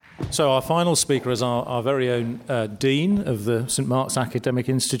So our final speaker is our very own Dean of the St Mark's Academic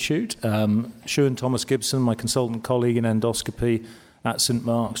Institute, Siwan Thomas Gibson, my consultant colleague in endoscopy at St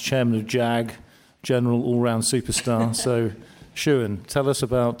Mark's, chairman of JAG, general all-round superstar. So, Siwan, tell us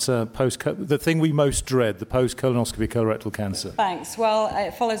about the thing we most dread, the post-colonoscopy colorectal cancer. Thanks. Well,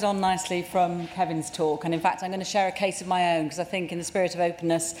 it follows on nicely from Kevin's talk, and in fact I'm going to share a case of my own, because I think in the spirit of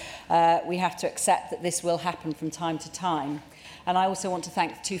openness we have to accept that this will happen from time to time. And I also want to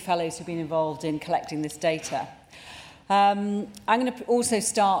thank the two fellows who've been involved in collecting this data. I'm going to also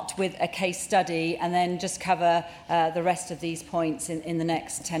start with a case study and then just cover the rest of these points in the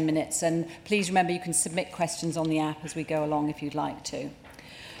next 10 minutes. And please remember you can submit questions on the app as we go along if you'd like to.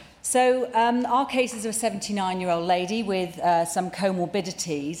 So our case is of a 79-year-old lady with some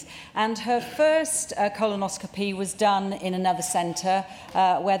comorbidities, and her first colonoscopy was done in another centre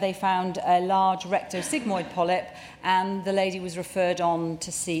where they found a large rectosigmoid polyp, and the lady was referred on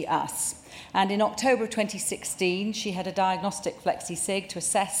to see us. And in October of 2016, she had a diagnostic flexi-sig to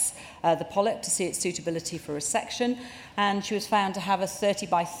assess the polyp to see its suitability for resection, and she was found to have a 30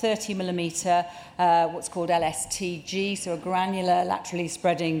 by 30 millimetre, what's called LSTG, so a granular laterally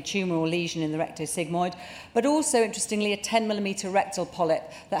spreading tumoral lesion in the rectosigmoid, but also, interestingly, a 10 millimetre rectal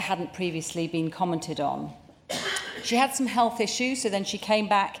polyp that hadn't previously been commented on. She had some health issues, so then she came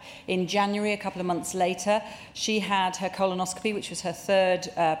back in January, a couple of months later. She had her colonoscopy, which was her third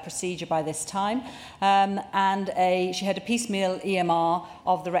procedure by this time, and she had a piecemeal EMR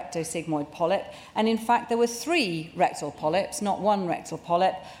of the rectosigmoid polyp. And in fact, there were 3 rectal polyps, not one rectal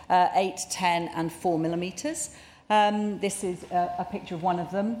polyp, 8, 10 and 4 millimetres. This is a picture of one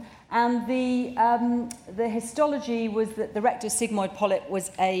of them. And the histology was that the rectosigmoid polyp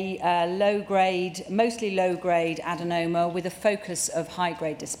was a low-grade, mostly low-grade adenoma with a focus of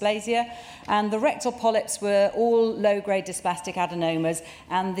high-grade dysplasia. And the rectal polyps were all low-grade dysplastic adenomas,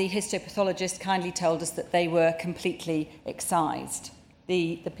 and the histopathologist kindly told us that they were completely excised.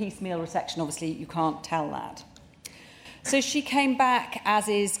 The piecemeal resection, obviously, you can't tell that. So she came back, as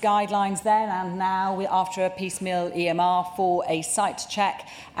is guidelines then and now, after a piecemeal EMR for a site check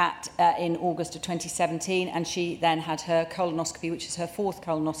in August of 2017, and she then had her colonoscopy, which is her 4th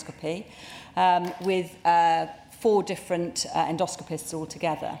colonoscopy, with 4 different endoscopists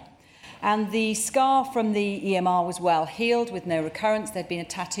altogether. And the scar from the EMR was well healed with no recurrence. There'd been a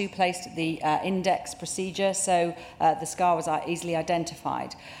tattoo placed at the index procedure, so the scar was easily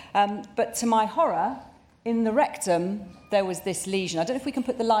identified. But to my horror, in the rectum, there was this lesion. I don't know if we can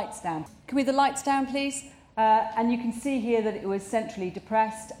put the lights down. Can we have the lights down, please? And you can see here that it was centrally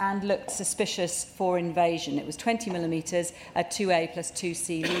depressed and looked suspicious for invasion. It was 20 millimetres, a 2A plus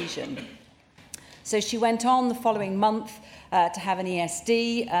 2C lesion. So she went on the following month to have an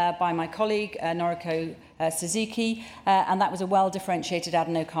ESD by my colleague, Noriko Suzuki, and that was a well-differentiated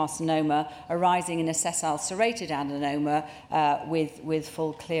adenocarcinoma arising in a sessile serrated adenoma with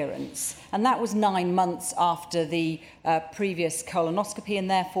full clearance. And that was 9 months after the previous colonoscopy, and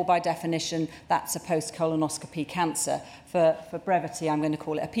therefore, by definition, that's a post-colonoscopy cancer. For brevity, I'm going to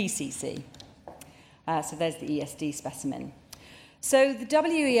call it a PCC. So there's the ESD specimen. So the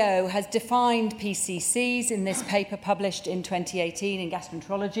WEO has defined PCCs in this paper published in 2018 in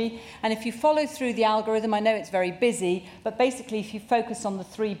Gastroenterology. And if you follow through the algorithm, I know it's very busy, but basically if you focus on the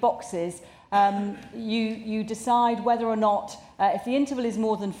 3 boxes, you decide whether or not, if the interval is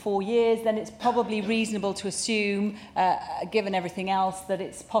more than 4 years, then it's probably reasonable to assume, given everything else, that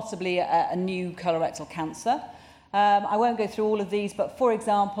it's possibly a new colorectal cancer. I won't go through all of these, but for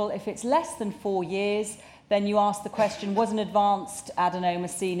example, if it's less than 4 years, then you ask the question, was an advanced adenoma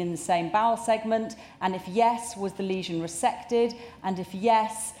seen in the same bowel segment? And if yes, was the lesion resected? And if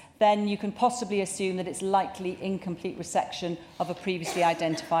yes, then you can possibly assume that it's likely incomplete resection of a previously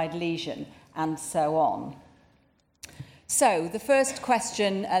identified lesion, and so on. So the first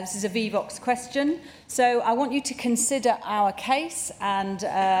question, this is a VVOX question. So I want you to consider our case and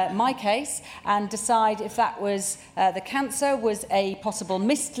my case and decide if that was the cancer was a possible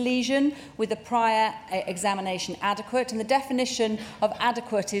missed lesion with a prior examination adequate. And the definition of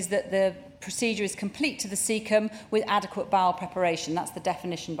adequate is that the procedure is complete to the cecum with adequate bowel preparation. That's the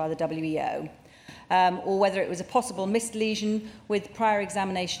definition by the WEO. Or whether it was a possible missed lesion with prior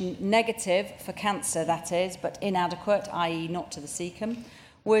examination negative for cancer, that is, but inadequate, i.e. not to the cecum.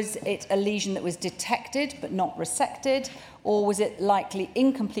 Was it a lesion that was detected but not resected? Or was it likely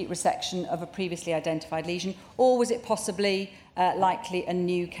incomplete resection of a previously identified lesion? Or was it possibly likely a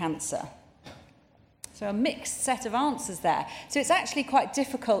new cancer? So a mixed set of answers there. So it's actually quite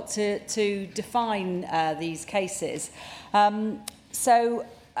difficult to define these cases. So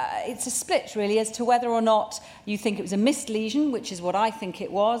it's a split, really, as to whether or not you think it was a missed lesion, which is what I think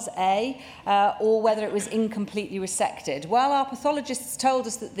it was, or whether it was incompletely resected. Well, our pathologists told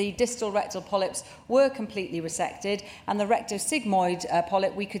us that the distal rectal polyps were completely resected, and the rectosigmoid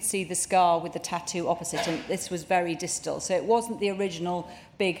polyp, we could see the scar with the tattoo opposite, and this was very distal. So it wasn't the original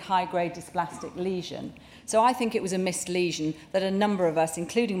big high-grade dysplastic lesion. So I think it was a missed lesion that a number of us,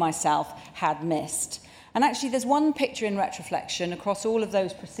 including myself, had missed. And actually, there's one picture in retroflexion across all of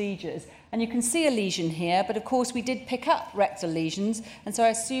those procedures, and you can see a lesion here, but of course we did pick up rectal lesions, and so I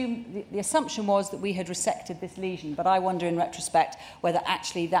assume the assumption was that we had resected this lesion, but I wonder in retrospect whether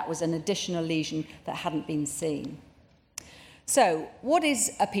actually that was an additional lesion that hadn't been seen. So, what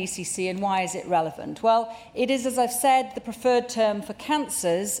is a PCC and why is it relevant? Well, it is, as I've said, the preferred term for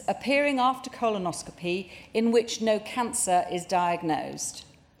cancers appearing after colonoscopy in which no cancer is diagnosed.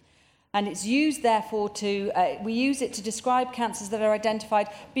 And it's used, therefore, we use it to describe cancers that are identified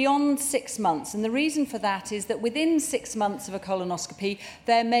beyond 6 months. And the reason for that is that within 6 months of a colonoscopy,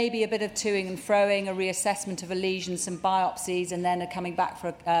 there may be a bit of toing and froing, a reassessment of a lesion, some biopsies, and then coming back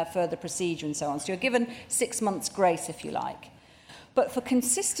for a further procedure and so on. So you're given 6 months grace, if you like. But for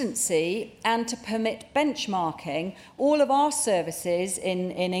consistency and to permit benchmarking, all of our services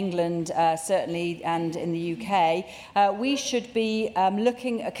in England, certainly, and in the UK, we should be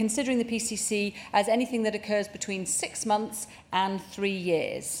considering the PCC as anything that occurs between 6 months and 3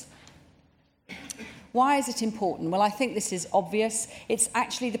 years. Why is it important? Well, I think this is obvious. It's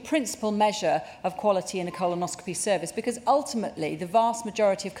actually the principal measure of quality in a colonoscopy service, because ultimately the vast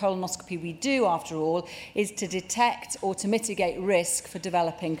majority of colonoscopy we do, after all, is to detect or to mitigate risk for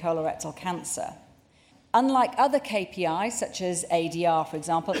developing colorectal cancer. Unlike other KPIs, such as ADR, for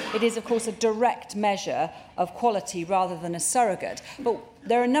example, it is, of course, a direct measure of quality rather than a surrogate. But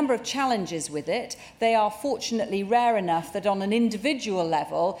there are a number of challenges with it. They are fortunately rare enough that on an individual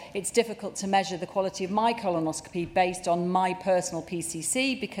level, it's difficult to measure the quality of my colonoscopy based on my personal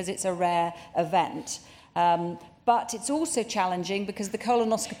PCC because it's a rare event. But it's also challenging because the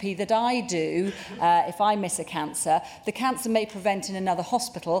colonoscopy that I do, if I miss a cancer, the cancer may present in another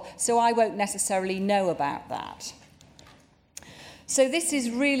hospital, so I won't necessarily know about that. So this is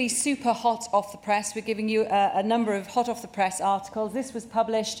really super hot off the press. We're giving you a number of hot off the press articles. This was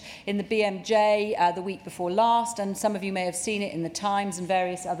published in the BMJ the week before last, and some of you may have seen it in the Times and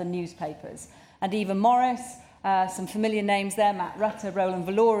various other newspapers. And Eva Morris, some familiar names there, Matt Rutter, Roland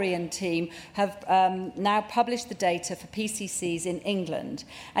Valori and team, have now published the data for PCCs in England.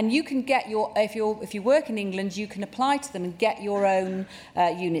 And you can get if you work in England, you can apply to them and get your own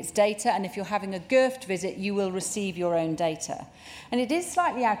unit's data. And if you're having a GIRFT visit, you will receive your own data. And it is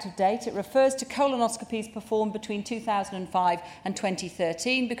slightly out of date. It refers to colonoscopies performed between 2005 and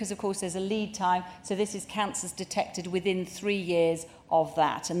 2013 because, of course, there's a lead time. So this is cancers detected within 3 years of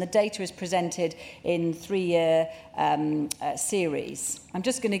that. And the data is presented in 3-year series. I'm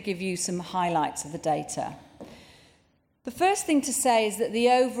just going to give you some highlights of the data. The first thing to say is that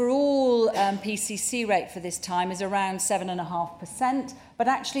the overall PCC rate for this time is around 7.5%, but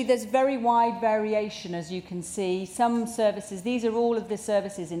actually there's very wide variation, as you can see. Some services, these are all of the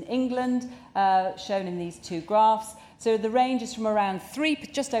services in England, shown in these two graphs. So the range is from around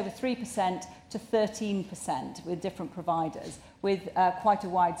just over 3% to 13% with different providers, with quite a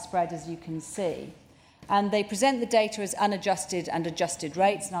wide spread, as you can see. And they present the data as unadjusted and adjusted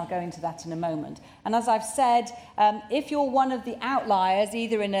rates, and I'll go into that in a moment. And as I've said, if you're one of the outliers,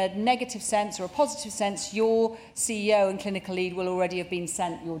 either in a negative sense or a positive sense, your CEO and clinical lead will already have been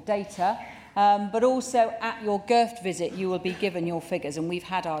sent your data. But also at your GIRFT visit, you will be given your figures, and we've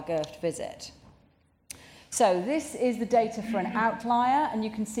had our GIRFT visit. So this is the data for an outlier, and you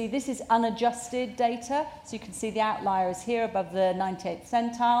can see this is unadjusted data. So you can see the outlier is here above the 98th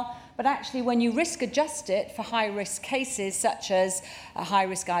centile. But actually, when you risk adjust it for high-risk cases, such as a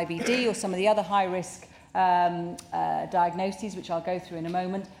high-risk IBD or some of the other high-risk diagnoses, which I'll go through in a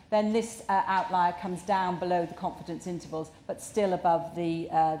moment, then this outlier comes down below the confidence intervals, but still above the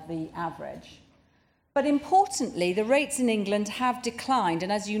average. But importantly, the rates in England have declined.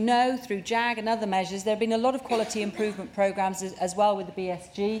 And as you know, through JAG and other measures, there have been a lot of quality improvement programmes as well with the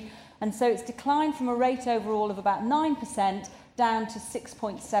BSG. And so it's declined from a rate overall of about 9% down to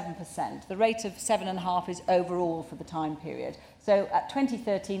 6.7%. The rate of 7.5% is overall for the time period. So at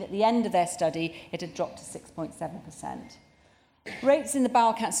 2013, at the end of their study, it had dropped to 6.7%. Rates in the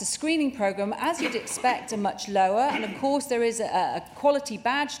bowel cancer screening programme, as you'd expect, are much lower. And of course, there is a quality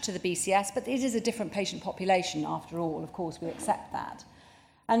badge to the BCS, but it is a different patient population after all. Of course, we accept that.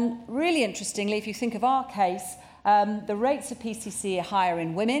 And really interestingly, if you think of our case, the rates of PCC are higher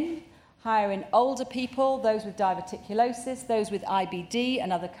in women, higher in older people, those with diverticulosis, those with IBD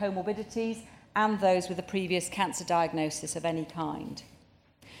and other comorbidities, and those with a previous cancer diagnosis of any kind.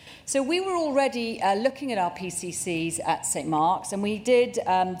 So we were already looking at our PCCs at St Mark's, and we did,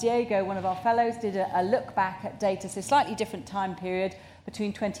 Diego, one of our fellows, did a look back at data, so slightly different time period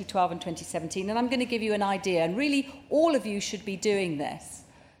between 2012 and 2017, and I'm going to give you an idea, and really all of you should be doing this.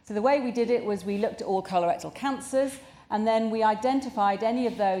 So the way we did it was we looked at all colorectal cancers, and then we identified any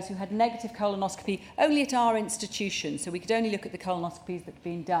of those who had negative colonoscopy only at our institution, so we could only look at the colonoscopies that had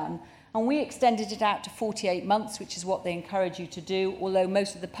been done. And we extended it out to 48 months, which is what they encourage you to do, although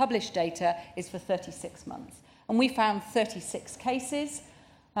most of the published data is for 36 months. And we found 36 cases.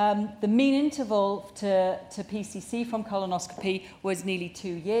 The mean interval to PCC from colonoscopy was nearly 2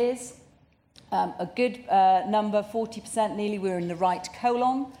 years. A good number, 40% nearly, were in the right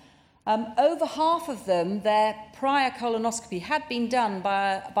colon. Over half of them, their prior colonoscopy had been done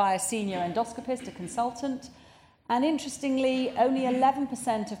by a senior endoscopist, a consultant. And interestingly, only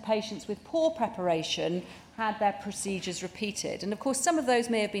 11% of patients with poor preparation had their procedures repeated. And of course, some of those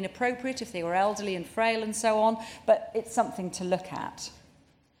may have been appropriate if they were elderly and frail and so on, but it's something to look at.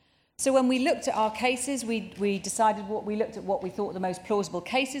 So when we looked at our cases, we decided we looked at what we thought the most plausible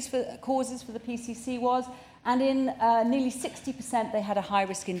causes for the PCC was, and in nearly 60% they had a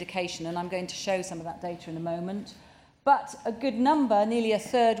high-risk indication, and I'm going to show some of that data in a moment. But a good number, nearly a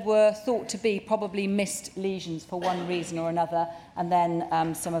third, were thought to be probably missed lesions for one reason or another, and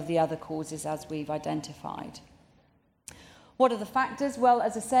then some of the other causes as we've identified. What are the factors? Well,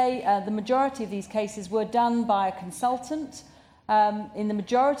 as I say, the majority of these cases were done by a consultant. In the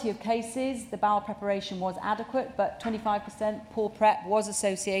majority of cases, the bowel preparation was adequate, but 25% poor prep was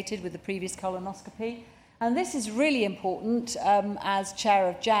associated with the previous colonoscopy. And this is really important as chair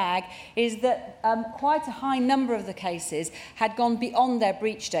of JAG, is that quite a high number of the cases had gone beyond their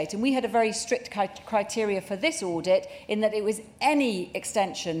breach date. And we had a very strict criteria for this audit in that it was any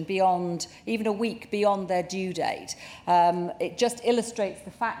extension beyond, even a week beyond their due date. It just illustrates the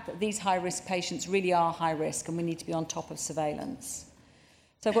fact that these high-risk patients really are high risk, and we need to be on top of surveillance.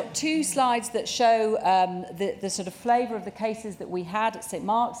 So I've got 2 slides that show the sort of flavour of the cases that we had at St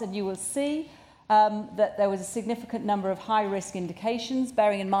Mark's, and you will see that there was a significant number of high-risk indications,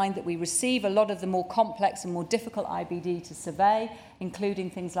 bearing in mind that we receive a lot of the more complex and more difficult IBD to survey, including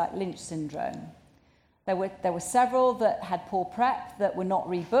things like Lynch syndrome. There were several that had poor prep that were not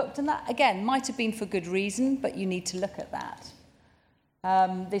rebooked, and that, again, might have been for good reason, but you need to look at that.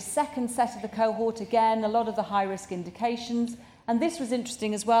 This second set of the cohort, again, a lot of the high-risk indications, and this was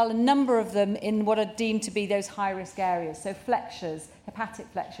interesting as well, a number of them in what are deemed to be those high-risk areas, so flexures, hepatic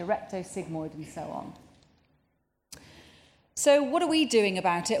flexure, rectosigmoid, and so on. So what are we doing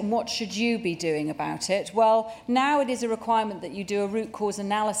about it, and what should you be doing about it? Well, now it is a requirement that you do a root cause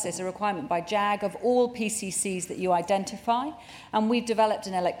analysis, a requirement by JAG of all PCCs that you identify, and we've developed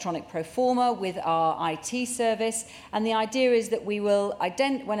an electronic pro forma with our IT service, and the idea is that we will,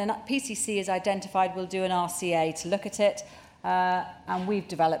 when a PCC is identified, we'll do an RCA to look at it, and we've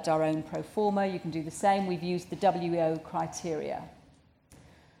developed our own pro forma. You can do the same. We've used the WO criteria.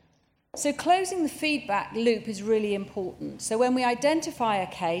 So closing the feedback loop is really important. So when we identify a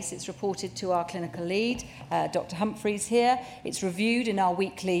case, it's reported to our clinical lead, Dr. Humphreys here. It's reviewed in our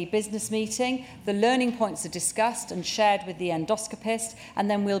weekly business meeting. The learning points are discussed and shared with the endoscopist,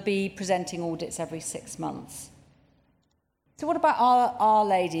 and then we'll be presenting audits every 6 months. So what about our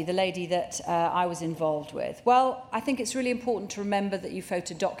lady, the lady that I was involved with? Well, I think it's really important to remember that you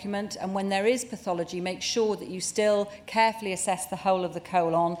photo document, and when there is pathology, make sure that you still carefully assess the whole of the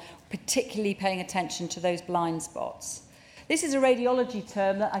colon, particularly paying attention to those blind spots. This is a radiology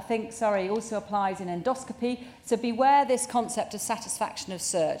term that I think, also applies in endoscopy, so beware this concept of satisfaction of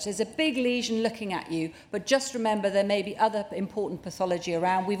search. There's a big lesion looking at you, but just remember there may be other important pathology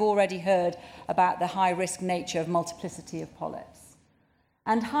around. We've already heard about the high-risk nature of multiplicity of polyps.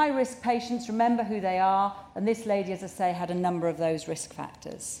 And high-risk patients, remember who they are, and this lady, as I say, had a number of those risk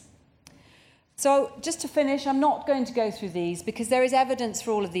factors. So just to finish, I'm not going to go through these because there is evidence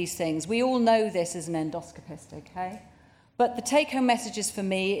for all of these things. We all know this as an endoscopist, okay? But the take-home messages for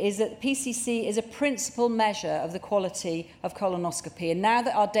me is that PCC is a principal measure of the quality of colonoscopy. And now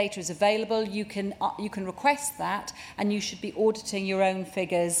that our data is available, you can request that, and you should be auditing your own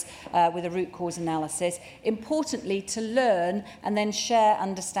figures with a root cause analysis. Importantly, to learn and then share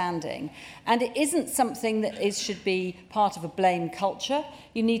understanding. And it isn't something that should be part of a blame culture.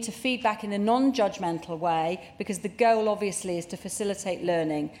 You need to feed back in a non-judgmental way, because the goal, obviously, is to facilitate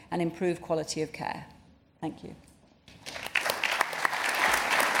learning and improve quality of care. Thank you.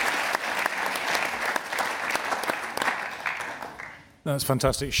 That's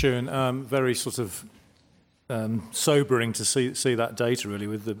fantastic, Shaun. Very sort of sobering to see that data, really,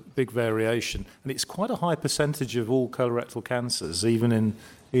 with the big variation. And it's quite a high percentage of all colorectal cancers, even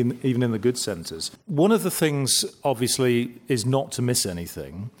in the good centres. One of the things, obviously, is not to miss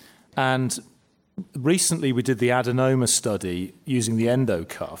anything. And recently we did the adenoma study using the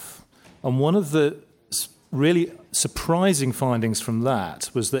endocuff. And one of the really surprising findings from that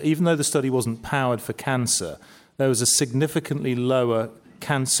was that even though the study wasn't powered for cancer, there was a significantly lower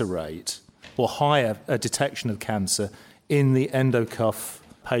cancer rate or higher detection of cancer in the endocuff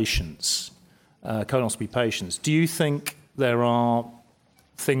patients, colonoscopy patients. Do you think there are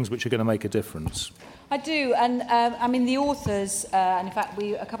things which are going to make a difference? I do, and I mean the authors, and in fact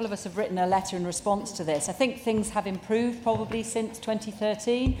a couple of us have written a letter in response to this. I think things have improved probably since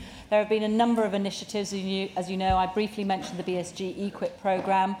 2013. There have been a number of initiatives, as you know, I briefly mentioned the BSG EQUIP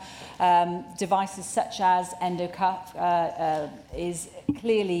programme. Devices such as endocuff is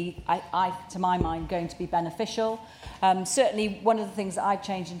clearly, to my mind, going to be beneficial. Certainly, one of the things that I've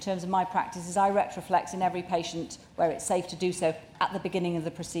changed in terms of my practice is I retroflex in every patient where it's safe to do so at the beginning of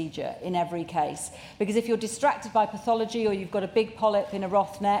the procedure, in every case. Because if you're distracted by pathology or you've got a big polyp in a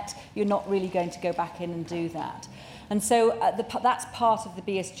Rothnet, you're not really going to go back in and do that. And so that's part of the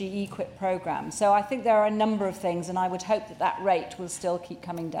BSG EQUIP programme. So I think there are a number of things, and I would hope that that rate will still keep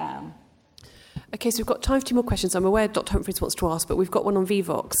coming down. Okay, so we've got time for 2 more questions. I'm aware Dr. Humphries wants to ask, but we've got one on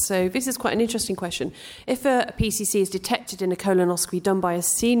VVOX. So this is quite an interesting question. If a PCC is detected in a colonoscopy done by a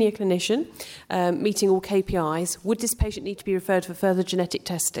senior clinician, meeting all KPIs, would this patient need to be referred for further genetic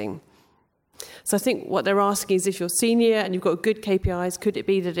testing? So I think what they're asking is if you're senior and you've got good KPIs, could it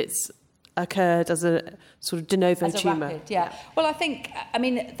be that it's occurred as a sort of de novo tumour? Rapid, yeah. Well, I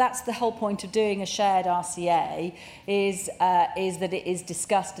mean, that's the whole point of doing a shared RCA is that it is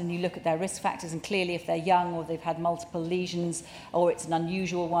discussed and you look at their risk factors, and clearly if they're young or they've had multiple lesions or it's an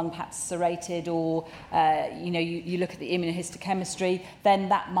unusual one, perhaps serrated, or you look at the immunohistochemistry, then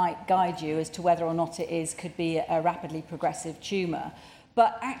that might guide you as to whether or not it could be a rapidly progressive tumour.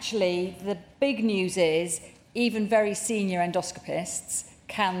 But actually, the big news is even very senior endoscopists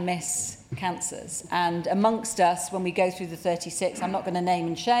can miss cancers. And amongst us, when we go through the 36, I'm not going to name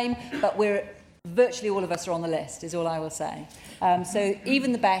and shame, but virtually all of us are on the list, is all I will say. So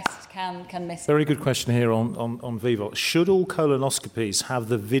even the best can miss. Very good question here on VVOX. Should all colonoscopies have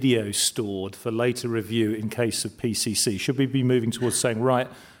the video stored for later review in case of PCC? Should we be moving towards saying, right,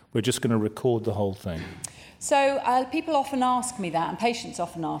 we're just going to record the whole thing? So people often ask me that, and patients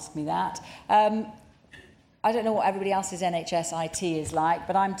often ask me that. I don't know what everybody else's NHS IT is like,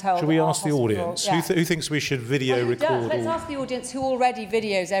 but I'm told... Should we ask the audience? Yeah. Who thinks we should video record? Let's ask the audience who already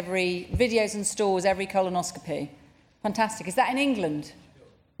videos and stores every colonoscopy. Fantastic. Is that in England?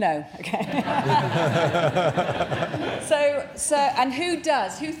 No. Okay. So, and who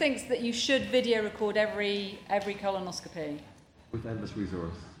does? Who thinks that you should video record every colonoscopy? With endless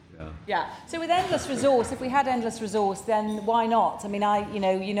resource. Yeah. So with endless resource, if we had endless resource, then why not? I mean,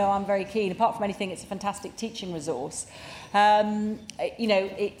 I'm very keen. Apart from anything, it's a fantastic teaching resource.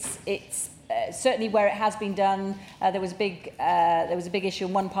 It's certainly where it has been done. There was a big issue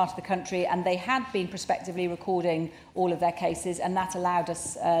in one part of the country, and they had been prospectively recording all of their cases, and that allowed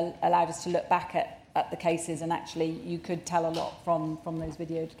us to look back at the cases, and actually you could tell a lot from those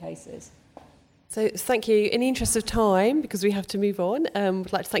videoed cases. So thank you. In the interest of time, because we have to move on,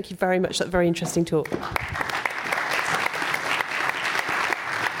 I'd like to thank you very much for that very interesting talk.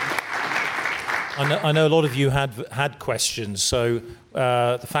 I know a lot of you had questions, so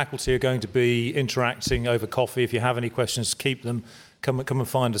the faculty are going to be interacting over coffee. If you have any questions, keep them. Come and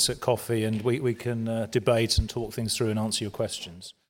find us at coffee, and we can debate and talk things through and answer your questions.